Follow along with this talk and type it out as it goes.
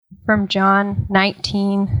from John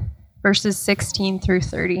 19, verses 16 through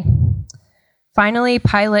 30. Finally,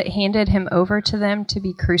 Pilate handed him over to them to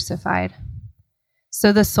be crucified.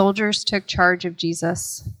 So the soldiers took charge of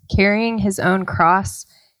Jesus. Carrying his own cross,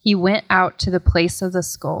 he went out to the place of the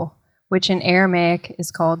skull, which in Aramaic is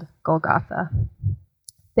called Golgotha.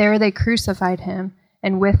 There they crucified him,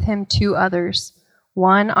 and with him 2 others,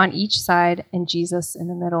 one on each side and Jesus in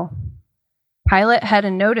the middle. Pilate had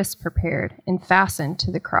a notice prepared and fastened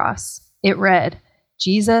to the cross. It read,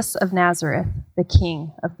 "Jesus of Nazareth, the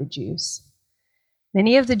King of the Jews."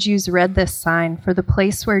 Many of the Jews read this sign, for the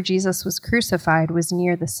place where Jesus was crucified was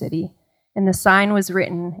near the city, and the sign was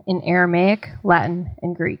written in Aramaic, Latin,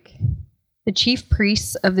 and Greek. The chief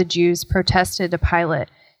priests of the Jews protested to Pilate,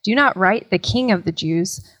 "Do not write the King of the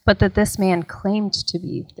Jews, but that this man claimed to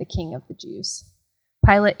be the King of the Jews."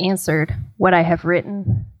 Pilate answered, "What I have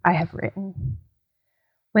written, I have written."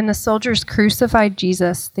 When the soldiers crucified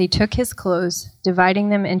Jesus, they took his clothes, dividing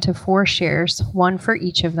them into 4 shares, one for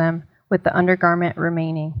each of them, with the undergarment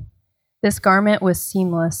remaining. This garment was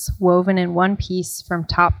seamless, woven in one piece from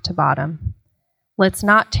top to bottom. "Let's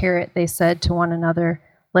not tear it," they said to one another.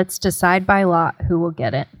 "Let's decide by lot who will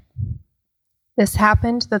get it." This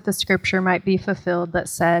happened that the scripture might be fulfilled that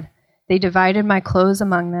said, "They divided my clothes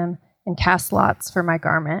among them and cast lots for my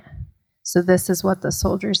garment." So this is what the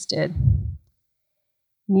soldiers did.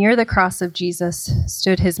 Near the cross of Jesus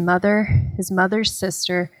stood his mother's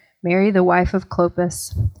sister, Mary the wife of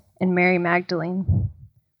Clopas, and Mary Magdalene.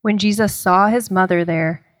 When Jesus saw his mother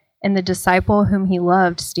there and the disciple whom he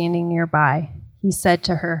loved standing nearby, he said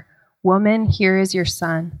to her, "Woman, here is your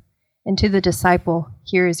son," and to the disciple,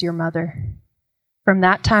 "Here is your mother." From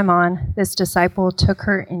that time on, this disciple took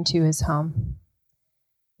her into his home.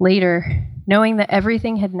 Later, knowing that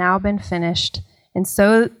everything had now been finished, and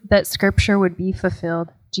so that scripture would be fulfilled,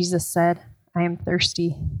 Jesus said, "I am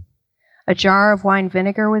thirsty." A jar of wine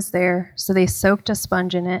vinegar was there, so they soaked a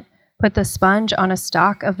sponge in it, put the sponge on a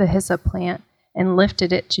stalk of the hyssop plant, and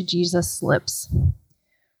lifted it to Jesus' lips.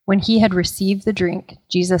 When he had received the drink,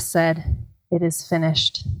 Jesus said, "It is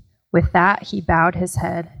finished." With that, he bowed his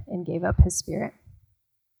head and gave up his spirit.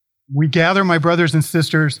 We gather, my brothers and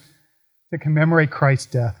sisters, to commemorate Christ's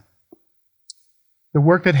death, the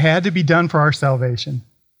work that had to be done for our salvation.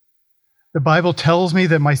 The Bible tells me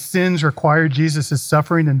that my sins required Jesus'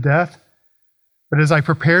 suffering and death, but as I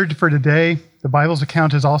prepared for today, the Bible's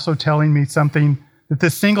account is also telling me something, that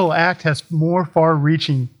this single act has more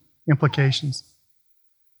far-reaching implications.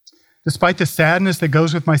 Despite the sadness that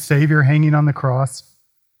goes with my Savior hanging on the cross,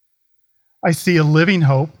 I see a living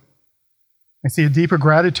hope. I see a deeper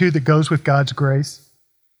gratitude that goes with God's grace.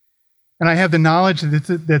 And I have the knowledge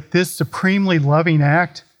that this supremely loving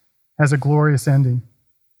act has a glorious ending.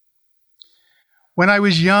 When I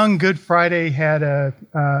was young, Good Friday had a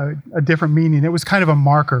different meaning. It was kind of a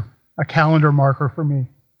marker, a calendar marker for me.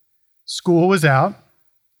 School was out.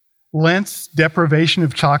 Lent's deprivation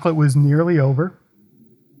of chocolate was nearly over.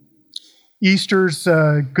 Easter's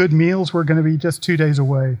good meals were going to be just 2 days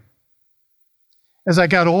away. As I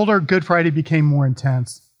got older, Good Friday became more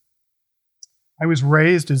intense. I was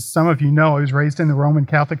raised, as some of you know, I was raised in the Roman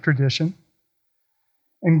Catholic tradition.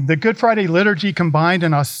 And the Good Friday liturgy combined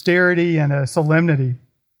an austerity and a solemnity.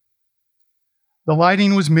 The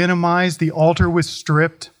lighting was minimized, the altar was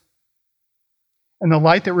stripped, and the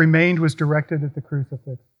light that remained was directed at the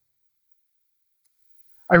crucifix.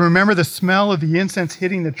 I remember the smell of the incense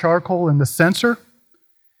hitting the charcoal and the censer,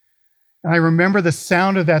 and I remember the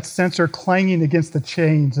sound of that censer clanging against the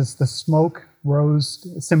chains as the smoke rose,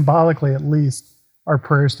 symbolically at least, our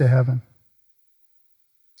prayers to heaven.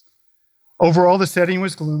 Overall, the setting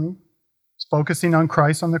was gloomy, focusing on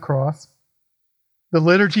Christ on the cross. The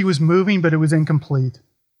liturgy was moving, but it was incomplete.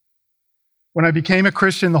 When I became a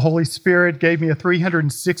Christian, the Holy Spirit gave me a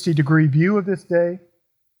 360-degree view of this day.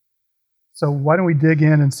 So why don't we dig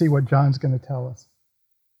in and see what John's going to tell us?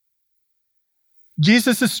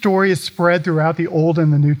 Jesus' story is spread throughout the Old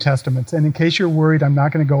and the New Testaments, and in case you're worried, I'm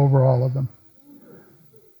not going to go over all of them.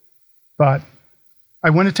 But I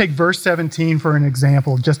want to take verse 17 for an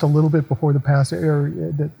example, just a little bit before the passage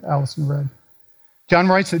that Allison read. John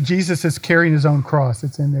writes that Jesus is carrying his own cross.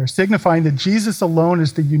 It's in there, signifying that Jesus alone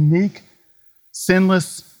is the unique,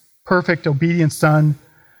 sinless, perfect, obedient Son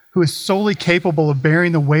who is solely capable of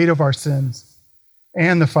bearing the weight of our sins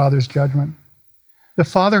and the Father's judgment. The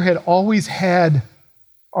Father had always had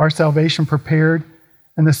our salvation prepared,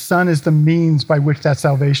 and the Son is the means by which that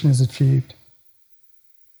salvation is achieved.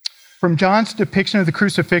 From John's depiction of the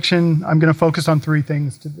crucifixion, I'm going to focus on 3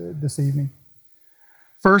 things this evening.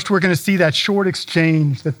 First, we're going to see that short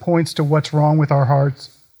exchange that points to what's wrong with our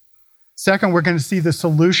hearts. Second, we're going to see the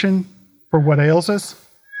solution for what ails us.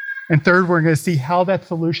 And third, we're going to see how that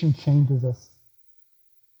solution changes us.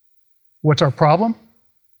 What's our problem?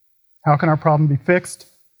 How can our problem be fixed?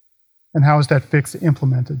 And how is that fix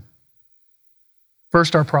implemented?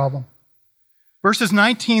 First, our problem. Verses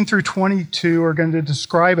 19 through 22 are going to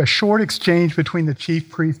describe a short exchange between the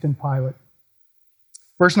chief priest and Pilate.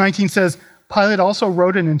 Verse 19 says, Pilate also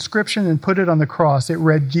wrote an inscription and put it on the cross. It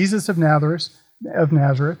read, Jesus of Nazareth,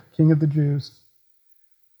 King of the Jews.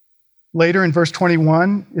 Later in verse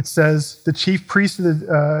 21, it says, the chief priest of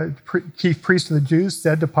the Jews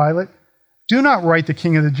said to Pilate, do not write the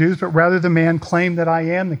King of the Jews, but rather the man claim that I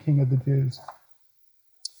am the King of the Jews.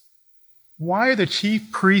 Why are the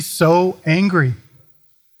chief priests so angry?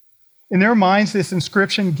 In their minds, this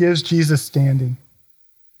inscription gives Jesus standing.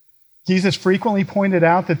 Jesus frequently pointed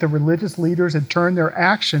out that the religious leaders had turned their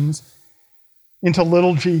actions into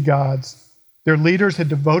little g gods. Their leaders had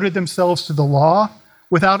devoted themselves to the law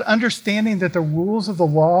without understanding that the rules of the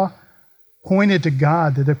law pointed to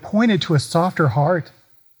God, that it pointed to a softer heart.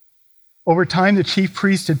 Over time, the chief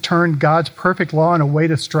priests had turned God's perfect law in a way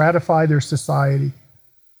to stratify their society.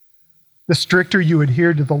 The stricter you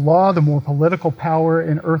adhered to the law, the more political power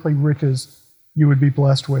and earthly riches you would be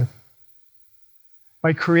blessed with.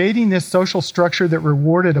 By creating this social structure that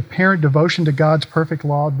rewarded apparent devotion to God's perfect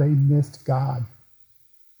law, they missed God.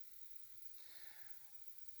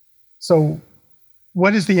 So,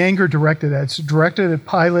 what is the anger directed at? It's directed at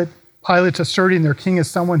Pilate. Pilate's asserting their king as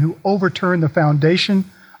someone who overturned the foundation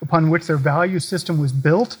upon which their value system was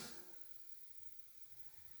built.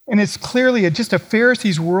 And it's clearly just a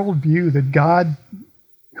Pharisee's worldview that God,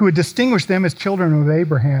 who had distinguished them as children of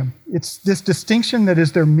Abraham, it's this distinction that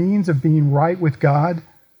is their means of being right with God.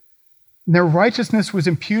 And their righteousness was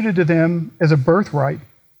imputed to them as a birthright.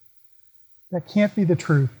 That can't be the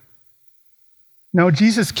truth. No,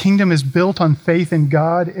 Jesus' kingdom is built on faith in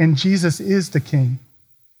God, and Jesus is the king.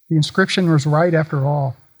 The inscription was right after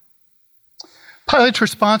all. Pilate's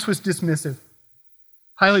response was dismissive.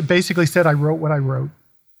 Pilate basically said, I wrote what I wrote.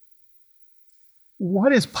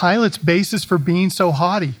 What is Pilate's basis for being so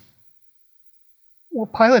haughty? Well,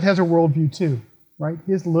 Pilate has a worldview too, right?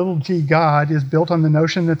 His little g God is built on the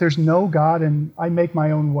notion that there's no God and I make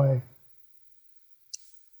my own way.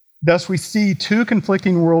 Thus, we see two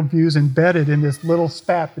conflicting worldviews embedded in this little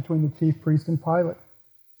spat between the chief priest and Pilate.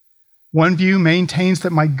 One view maintains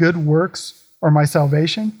that my good works are my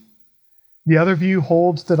salvation. The other view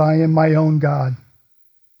holds that I am my own God.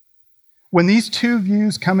 When these two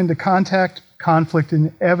views come into contact, conflict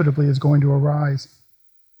inevitably is going to arise.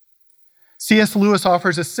 C.S. Lewis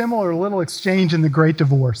offers a similar little exchange in The Great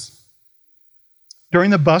Divorce.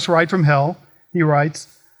 During the bus ride from hell, he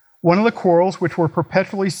writes, one of the quarrels which were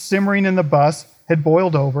perpetually simmering in the bus had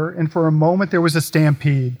boiled over, and for a moment there was a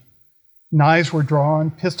stampede. Knives were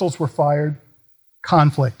drawn, pistols were fired,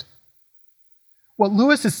 conflict. What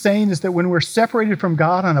Lewis is saying is that when we're separated from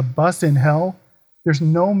God on a bus in hell, there's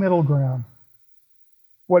no middle ground.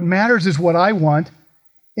 What matters is what I want.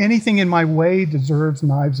 Anything in my way deserves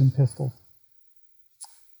knives and pistols.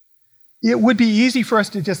 It would be easy for us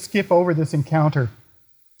to just skip over this encounter.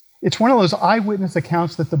 It's one of those eyewitness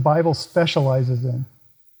accounts that the Bible specializes in.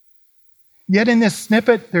 Yet in this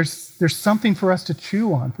snippet, there's something for us to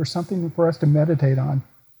chew on, something for us to meditate on.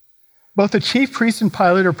 Both the chief priest and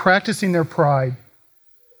Pilate are practicing their pride.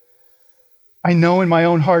 I know in my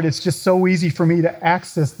own heart it's just so easy for me to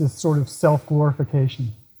access this sort of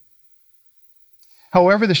self-glorification.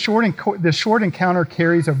 However, the short encounter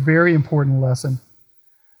carries a very important lesson.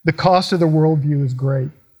 The cost of the worldview is great.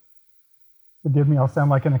 Forgive me, I'll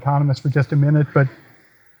sound like an economist for just a minute, but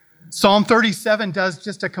Psalm 37 does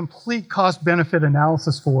just a complete cost-benefit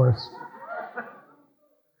analysis for us.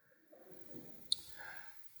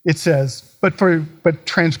 It says, but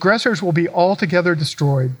transgressors will be altogether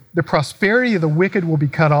destroyed. The prosperity of the wicked will be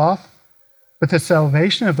cut off, but the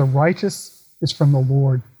salvation of the righteous is from the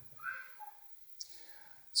Lord.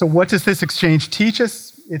 So what does this exchange teach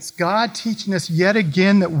us? It's God teaching us yet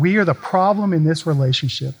again that we are the problem in this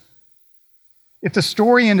relationship. If the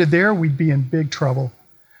story ended there, we'd be in big trouble.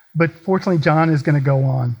 But fortunately, John is going to go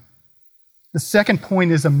on. The second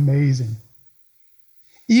point is amazing.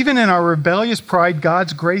 Even in our rebellious pride,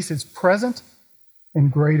 God's grace is present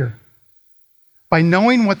and greater. By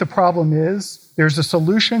knowing what the problem is, there's a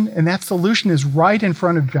solution, and that solution is right in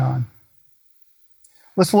front of John.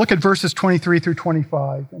 Let's look at verses 23 through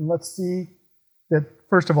 25, and let's see that,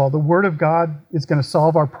 first of all, the Word of God is going to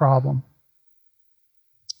solve our problem.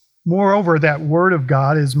 Moreover, that Word of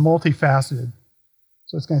God is multifaceted.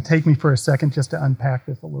 So it's going to take me for a second just to unpack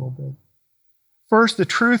this a little bit. First, the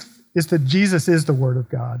truth is that Jesus is the Word of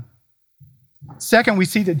God. Second, we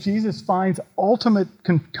see that Jesus finds ultimate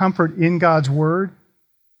comfort in God's word.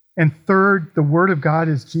 And third, the word of God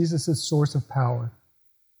is Jesus' source of power.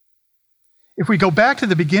 If we go back to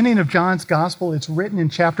the beginning of John's gospel, it's written in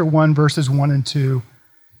chapter 1, verses 1 and 2.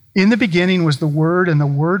 In the beginning was the Word, and the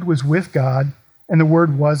Word was with God, and the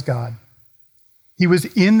Word was God. He was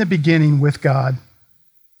in the beginning with God.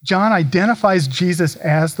 John identifies Jesus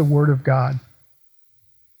as the Word of God.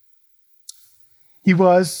 He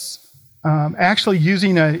was actually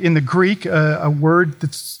using, in the Greek, a word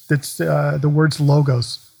that's the word's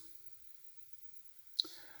logos.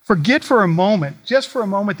 Forget for a moment, just for a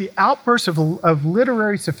moment, the outburst of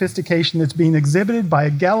literary sophistication that's being exhibited by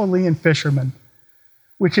a Galilean fisherman,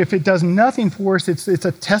 which, if it does nothing for us, it's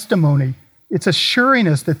a testimony. It's assuring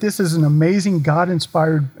us that this is an amazing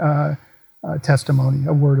God-inspired testimony,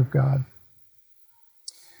 a word of God.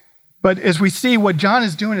 But as we see, what John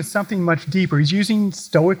is doing is something much deeper. He's using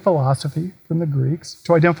Stoic philosophy from the Greeks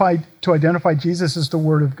to identify Jesus as the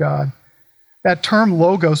Word of God. That term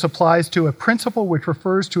logos applies to a principle which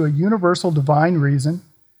refers to a universal divine reason,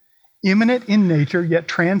 immanent in nature yet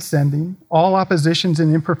transcending all oppositions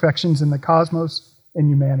and imperfections in the cosmos and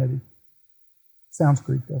humanity. Sounds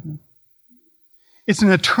Greek, doesn't it? It's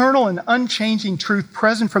an eternal and unchanging truth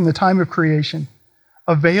present from the time of creation,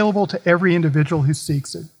 available to every individual who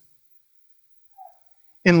seeks it.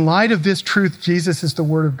 In light of this truth, Jesus is the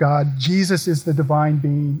Word of God. Jesus is the divine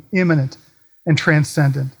being, immanent and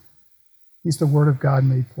transcendent. He's the Word of God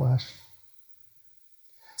made flesh.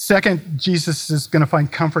 Second, Jesus is going to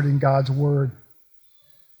find comfort in God's Word.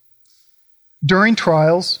 During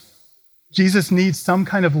trials, Jesus needs some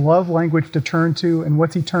kind of love language to turn to, and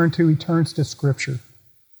what's he turn to? He turns to Scripture.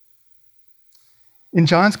 In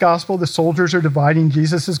John's Gospel, the soldiers are dividing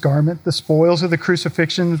Jesus' garment. The spoils of the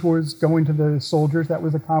crucifixion was going to the soldiers. That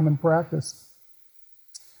was a common practice.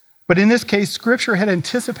 But in this case, Scripture had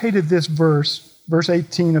anticipated this verse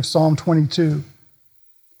 18 of Psalm 22.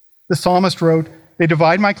 The psalmist wrote, "They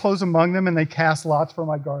divide my clothes among them, and they cast lots for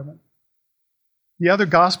my garment." The other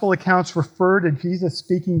gospel accounts refer to Jesus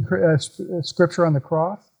speaking Scripture on the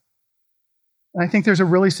cross. And I think there's a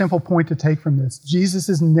really simple point to take from this. Jesus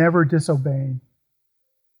is never disobeying.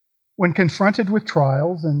 When confronted with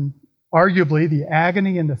trials, and arguably the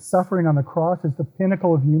agony and the suffering on the cross is the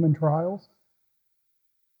pinnacle of human trials,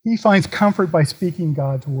 he finds comfort by speaking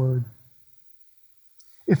God's word.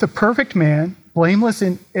 If the perfect man, blameless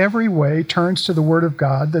in every way, turns to the Word of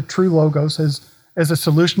God, the true Logos, as a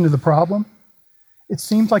solution to the problem, it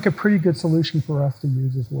seems like a pretty good solution for us to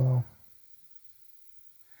use as well.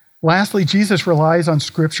 Lastly, Jesus relies on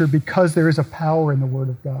Scripture because there is a power in the Word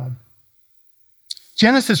of God.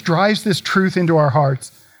 Genesis drives this truth into our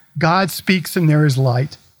hearts. God speaks and there is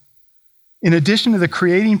light. In addition to the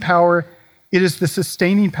creating power, it is the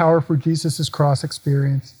sustaining power for Jesus' cross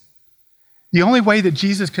experience. The only way that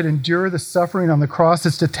Jesus could endure the suffering on the cross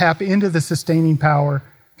is to tap into the sustaining power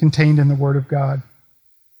contained in the Word of God.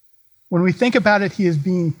 When we think about it, he is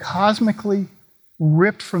being cosmically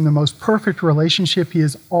ripped from the most perfect relationship he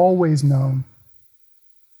has always known.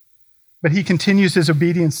 But he continues his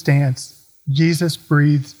obedient stance. Jesus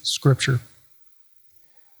breathes Scripture.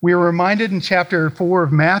 We are reminded in chapter 4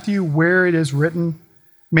 of Matthew where it is written,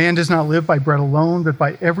 "Man does not live by bread alone, but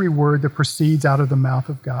by every word that proceeds out of the mouth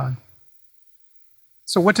of God."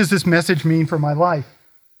 So what does this message mean for my life?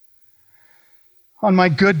 On my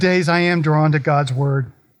good days, I am drawn to God's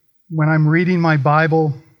word. When I'm reading my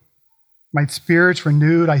Bible, my spirit's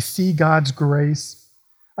renewed. I see God's grace.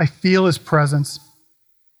 I feel his presence.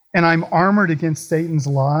 And I'm armored against Satan's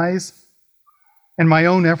lies and my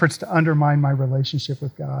own efforts to undermine my relationship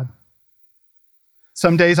with God.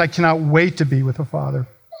 Some days I cannot wait to be with the Father,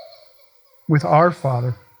 with our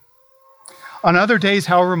Father. On other days,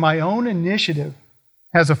 however, my own initiative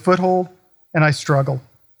has a foothold and I struggle.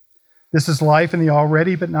 This is life in the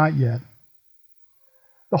already but not yet.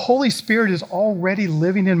 The Holy Spirit is already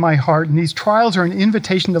living in my heart, and these trials are an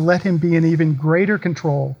invitation to let him be in even greater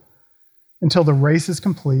control until the race is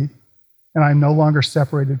complete and I'm no longer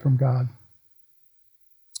separated from God.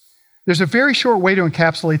 There's a very short way to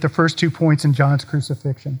encapsulate the first 2 points in John's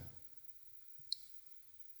crucifixion.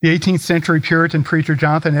 The 18th century Puritan preacher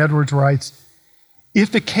Jonathan Edwards writes,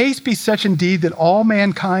 "If the case be such indeed that all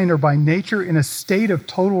mankind are by nature in a state of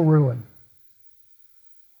total ruin,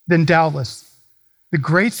 then doubtless the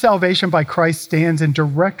great salvation by Christ stands in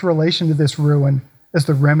direct relation to this ruin as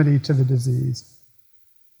the remedy to the disease."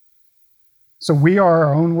 So we are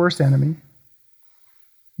our own worst enemy,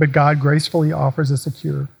 but God gracefully offers us a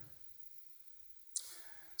cure.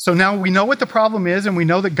 So now we know what the problem is, and we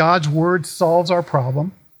know that God's word solves our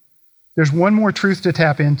problem. There's one more truth to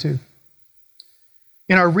tap into.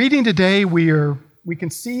 In our reading today, we can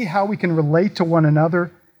see how we can relate to one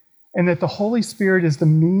another and that the Holy Spirit is the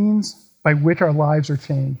means by which our lives are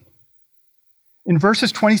changed. In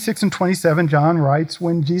verses 26 and 27, John writes,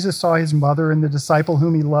 when Jesus saw his mother and the disciple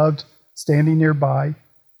whom he loved standing nearby,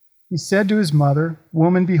 he said to his mother,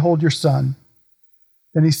 "Woman, behold your son."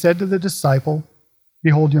 Then he said to the disciple,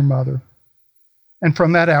 "Behold your mother." And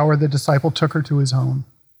from that hour, the disciple took her to his home.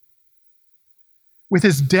 With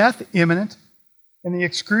his death imminent and the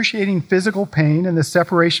excruciating physical pain and the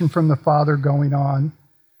separation from the Father going on,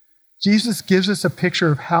 Jesus gives us a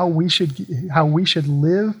picture of how we should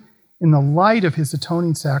live in the light of his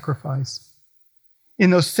atoning sacrifice. In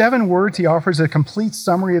those 7 words, he offers a complete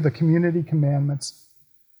summary of the community commandments.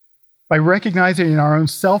 By recognizing our own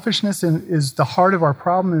selfishness is the heart of our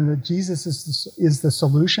problem and that Jesus is the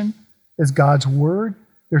solution, as God's word,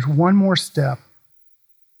 there's one more step.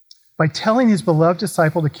 By telling his beloved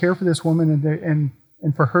disciple to care for this woman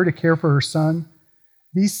and for her to care for her son,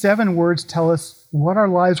 these 7 words tell us what our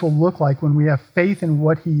lives will look like when we have faith in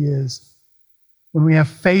what he is, when we have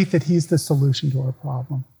faith that he's the solution to our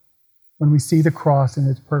problem, when we see the cross in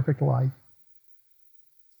its perfect light.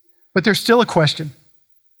 But there's still a question.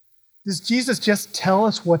 Does Jesus just tell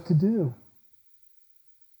us what to do?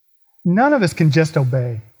 None of us can just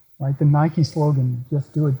obey, right? The Nike slogan,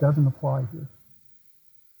 "Just do it," doesn't apply here.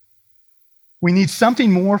 We need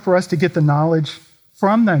something more for us to get the knowledge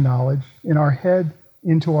from the knowledge in our head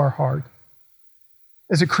into our heart.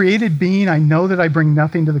 As a created being, I know that I bring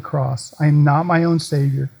nothing to the cross. I am not my own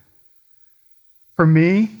Savior. For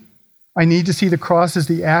me, I need to see the cross as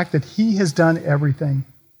the act that he has done everything.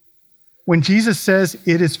 When Jesus says,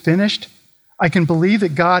 "It is finished," I can believe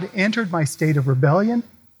that God entered my state of rebellion.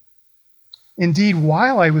 Indeed,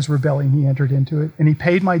 while I was rebelling, he entered into it, and he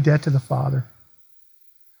paid my debt to the Father.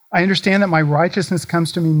 I understand that my righteousness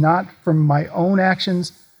comes to me not from my own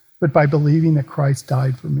actions, but by believing that Christ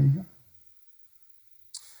died for me.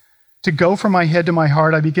 To go from my head to my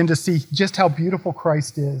heart, I begin to see just how beautiful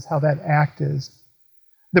Christ is, how that act is.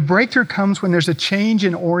 The breakthrough comes when there's a change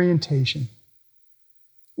in orientation.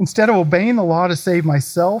 Instead of obeying the law to save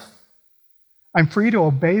myself, I'm free to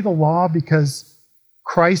obey the law because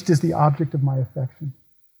Christ is the object of my affection.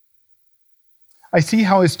 I see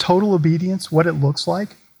how his total obedience, what it looks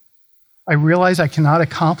like. I realize I cannot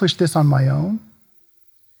accomplish this on my own,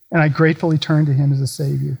 and I gratefully turn to him as a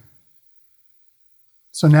Savior.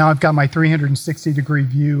 So now I've got my 360-degree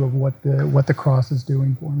view of what the cross is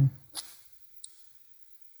doing for me.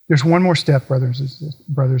 There's one more step, brothers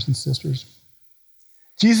and sisters.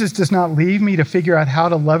 Jesus does not leave me to figure out how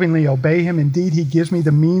to lovingly obey him. Indeed, he gives me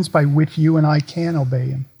the means by which you and I can obey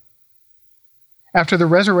him. After the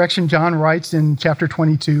resurrection, John writes in chapter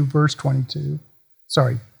 20, verse 22.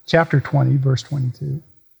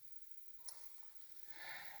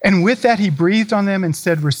 And with that, he breathed on them and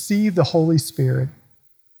said, "Receive the Holy Spirit."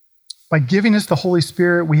 By giving us the Holy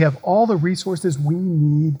Spirit, we have all the resources we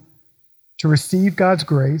need to receive God's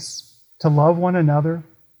grace, to love one another,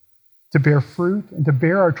 to bear fruit, and to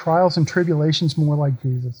bear our trials and tribulations more like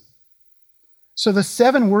Jesus. So the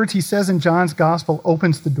 7 words he says in John's gospel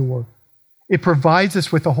opens the door. It provides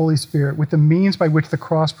us with the Holy Spirit, with the means by which the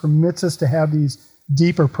cross permits us to have these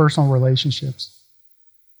deeper personal relationships.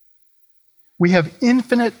 We have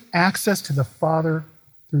infinite access to the Father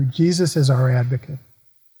through Jesus as our advocate.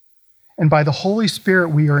 And by the Holy Spirit,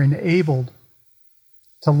 we are enabled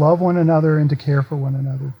to love one another and to care for one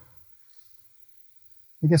another.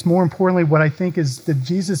 I guess more importantly, what I think is that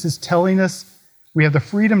Jesus is telling us we have the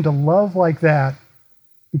freedom to love like that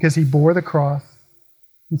because he bore the cross,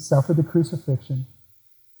 he suffered the crucifixion,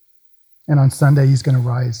 and on Sunday he's going to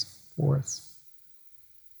rise for us.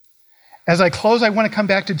 As I close, I want to come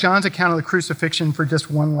back to John's account of the crucifixion for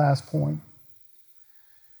just one last point.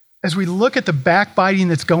 As we look at the backbiting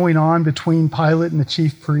that's going on between Pilate and the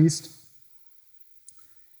chief priest,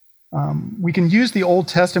 we can use the Old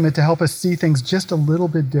Testament to help us see things just a little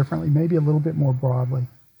bit differently, maybe a little bit more broadly.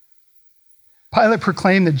 Pilate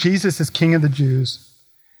proclaimed that Jesus is King of the Jews.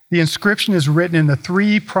 The inscription is written in the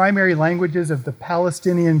 3 primary languages of the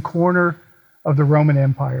Palestinian corner of the Roman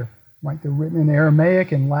Empire. Right? They're written in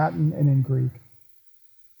Aramaic, in Latin, and in Greek.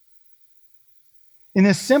 In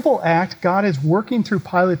this simple act, God is working through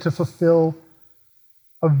Pilate to fulfill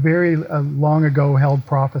a very long ago held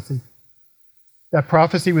prophecy. That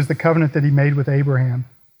prophecy was the covenant that he made with Abraham.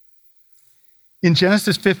 In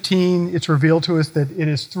Genesis 15, it's revealed to us that it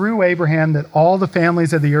is through Abraham that all the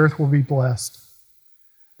families of the earth will be blessed.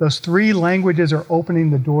 Those 3 languages are opening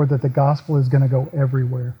the door that the gospel is going to go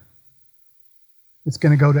everywhere. It's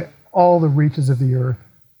going to go to all the reaches of the earth.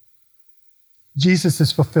 Jesus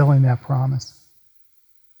is fulfilling that promise.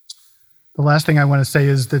 The last thing I want to say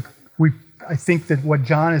is that I think that what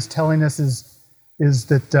John is telling us is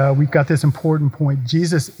that we've got this important point.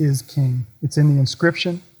 Jesus is king. It's in the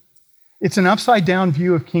inscription. It's an upside-down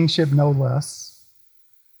view of kingship, no less.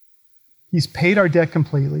 He's paid our debt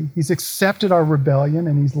completely. He's accepted our rebellion,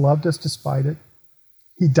 and he's loved us despite it.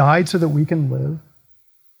 He died so that we can live.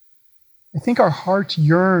 I think our hearts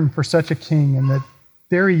yearn for such a king, and that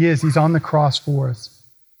there he is. He's on the cross for us.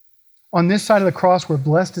 On this side of the cross, we're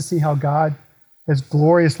blessed to see how God has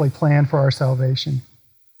gloriously planned for our salvation.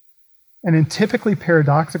 And in typically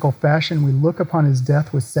paradoxical fashion, we look upon his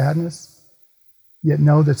death with sadness, yet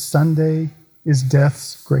know that Sunday is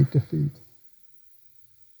death's great defeat.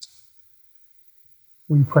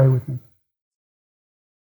 Will you pray with me?